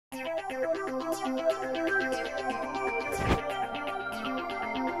On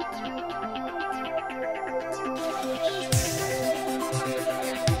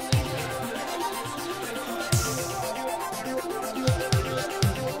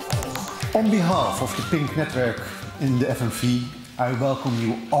behalf of the Pink Network in the FNV, I welcome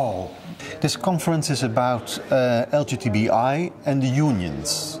you all. This conference is about LGBTI and the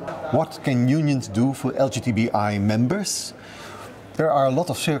unions. What can unions do for LGBTI members? There are a lot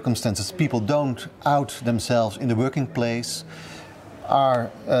of circumstances. People don't out themselves in the working place,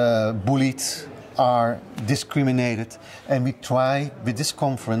 are bullied, are discriminated, and we try with this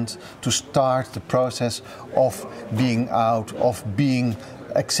conference to start the process of being out, of being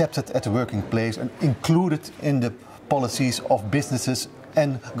accepted at the working place and included in the policies of businesses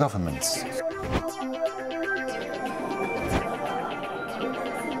and governments.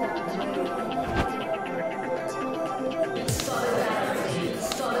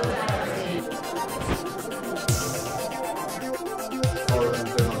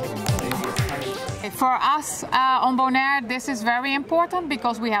 For us on Bonaire, this is very important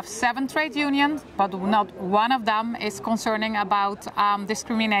because we have 7 trade unions, but not one of them is concerning about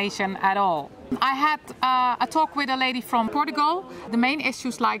discrimination at all. I had a talk with a lady from Portugal. The main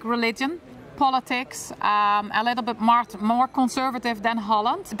issues like religion, politics, a little bit more conservative than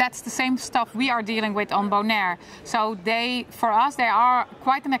Holland. That's the same stuff we are dealing with on Bonaire. So for us, they are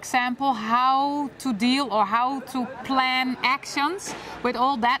quite an example how to deal or how to plan actions with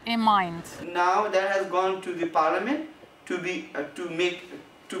all that in mind. Now that has gone to the parliament to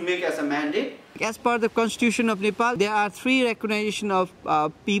make as a mandate. As per the constitution of Nepal, there are 3 recognition of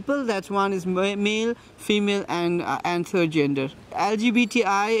people. That's one is male, female, and third gender.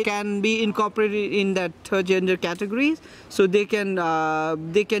 LGBTI can be incorporated in that third gender categories, so they can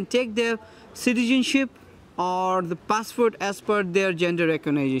take their citizenship or the passport as per their gender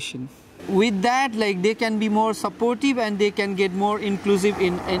recognition. With that, like, they can be more supportive and they can get more inclusive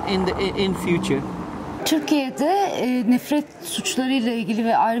in future. Türkiye'de nefret suçlarıyla ilgili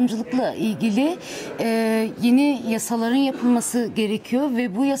ve ayrımcılıkla ilgili yeni yasaların yapılması gerekiyor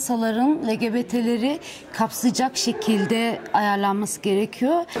ve bu yasaların LGBT'leri kapsayacak şekilde ayarlanması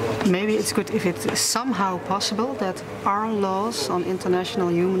gerekiyor. Maybe it's good if it's somehow possible that our laws on international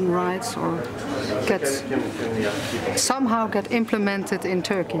human rights or somehow get implemented in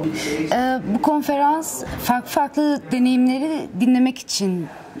Turkey. Bu konferans farklı deneyimleri dinlemek için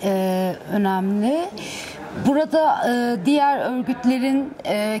önemli. Burada diğer örgütlerin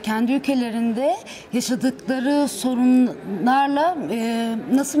kendi ülkelerinde yaşadıkları sorunlarla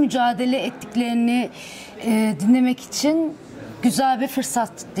nasıl mücadele ettiklerini dinlemek için güzel bir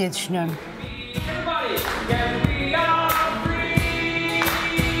fırsat diye düşünüyorum.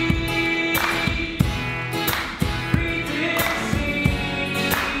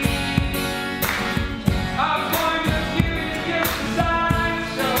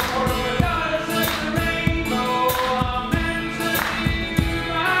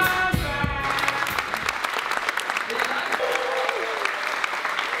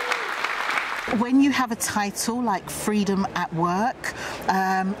 When you have a title like Freedom at Work,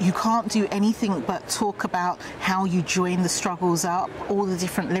 you can't do anything but talk about how you join the struggles up, all the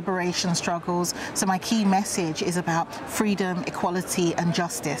different liberation struggles. So my key message is about freedom, equality and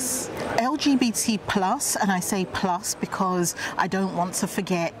justice. LGBT plus, and I say plus because I don't want to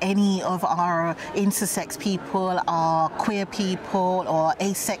forget any of our intersex people, our queer people or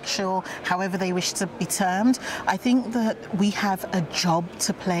asexual, however they wish to be termed. I think that we have a job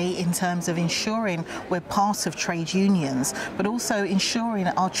to play in terms of ensuring we're part of trade unions, but also ensuring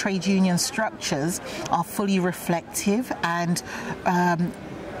our trade union structures are fully reflective and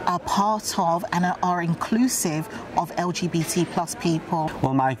are part of and are inclusive of LGBT plus people.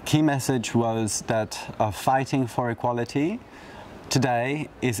 Well, my key message was that fighting for equality today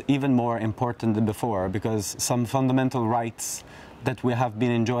is even more important than before, because some fundamental rights that we have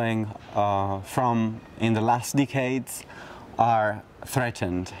been enjoying from in the last decades are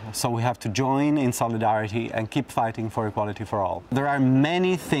threatened. So we have to join in solidarity and keep fighting for equality for all. There are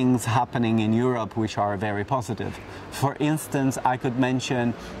many things happening in Europe which are very positive. For instance, I could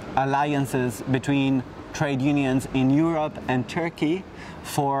mention alliances between trade unions in Europe and Turkey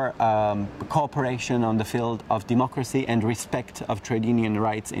for cooperation on the field of democracy and respect of trade union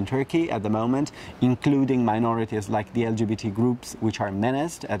rights in Turkey at the moment, including minorities like the LGBT groups, which are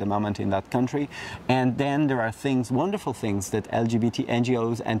menaced at the moment in that country. And then there are things, wonderful things that LGBT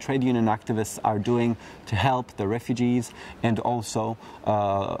NGOs and trade union activists are doing to help the refugees and also,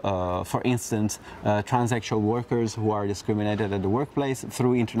 for instance, transsexual workers who are discriminated at the workplace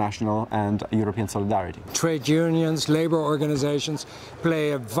through international and European solidarity. Trade unions, labor organizations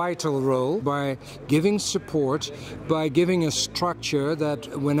play a vital role by giving support, by giving a structure that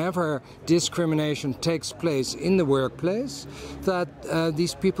whenever discrimination takes place in the workplace, that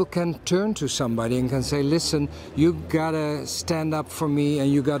these people can turn to somebody and can say, listen, you gotta stand up for me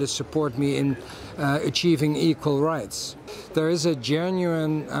and you gotta support me in achieving equal rights. There is a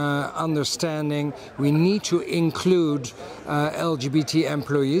genuine understanding we need to include LGBT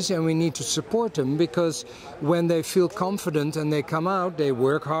employees, and we need to support them, because when they feel confident and they come out, they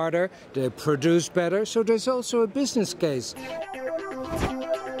work harder, they produce better, so there's also a business case.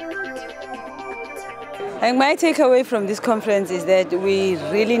 And my takeaway from this conference is that we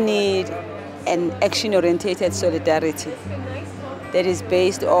really need an action-oriented solidarity that is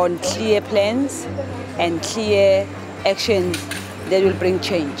based on clear plans and clear action that will bring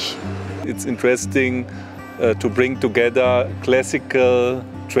change. It's interesting to bring together classical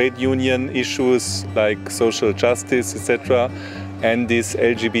trade union issues like social justice, etc., and this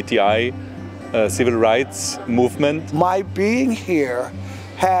LGBTI civil rights movement. My being here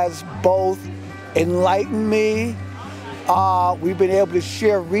has both enlightened me, we've been able to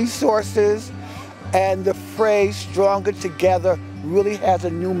share resources, and the phrase "stronger together" really has a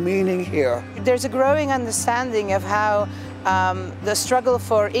new meaning here. There's a growing understanding of how the struggle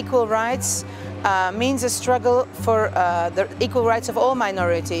for equal rights means a struggle for the equal rights of all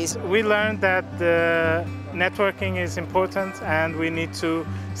minorities. We learned that networking is important, and we need to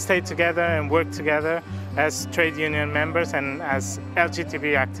stay together and work together as trade union members and as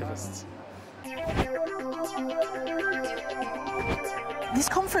LGBT activists. This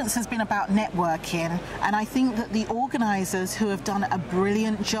conference has been about networking, and I think that the organisers, who have done a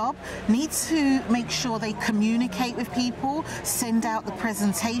brilliant job, need to make sure they communicate with people, send out the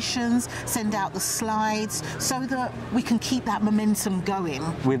presentations, send out the slides, so that we can keep that momentum going.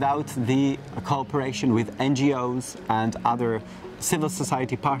 Without the cooperation with NGOs and other civil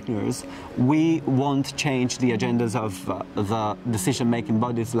society partners, we won't change the agendas of the decision-making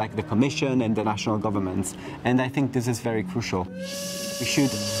bodies like the Commission and the national governments. And I think this is very crucial. We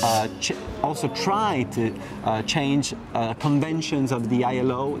should also try to change conventions of the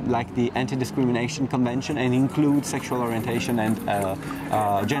ILO, like the Anti-Discrimination Convention, and include sexual orientation and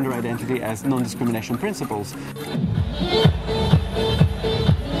gender identity as non-discrimination principles.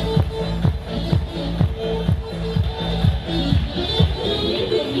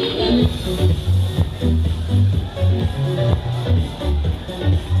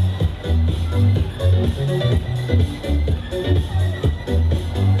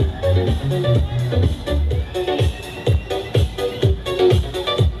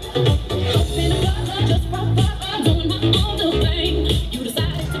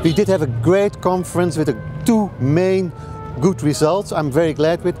 We did have a great conference with two main good results I'm very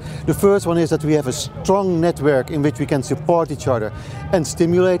glad with. The first one is that we have a strong network in which we can support each other and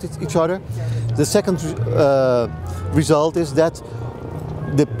stimulate each other. The second result is that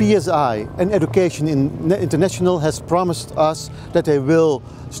the PSI and Education International has promised us that they will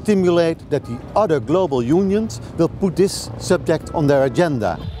stimulate that the other global unions will put this subject on their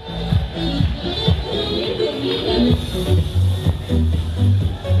agenda.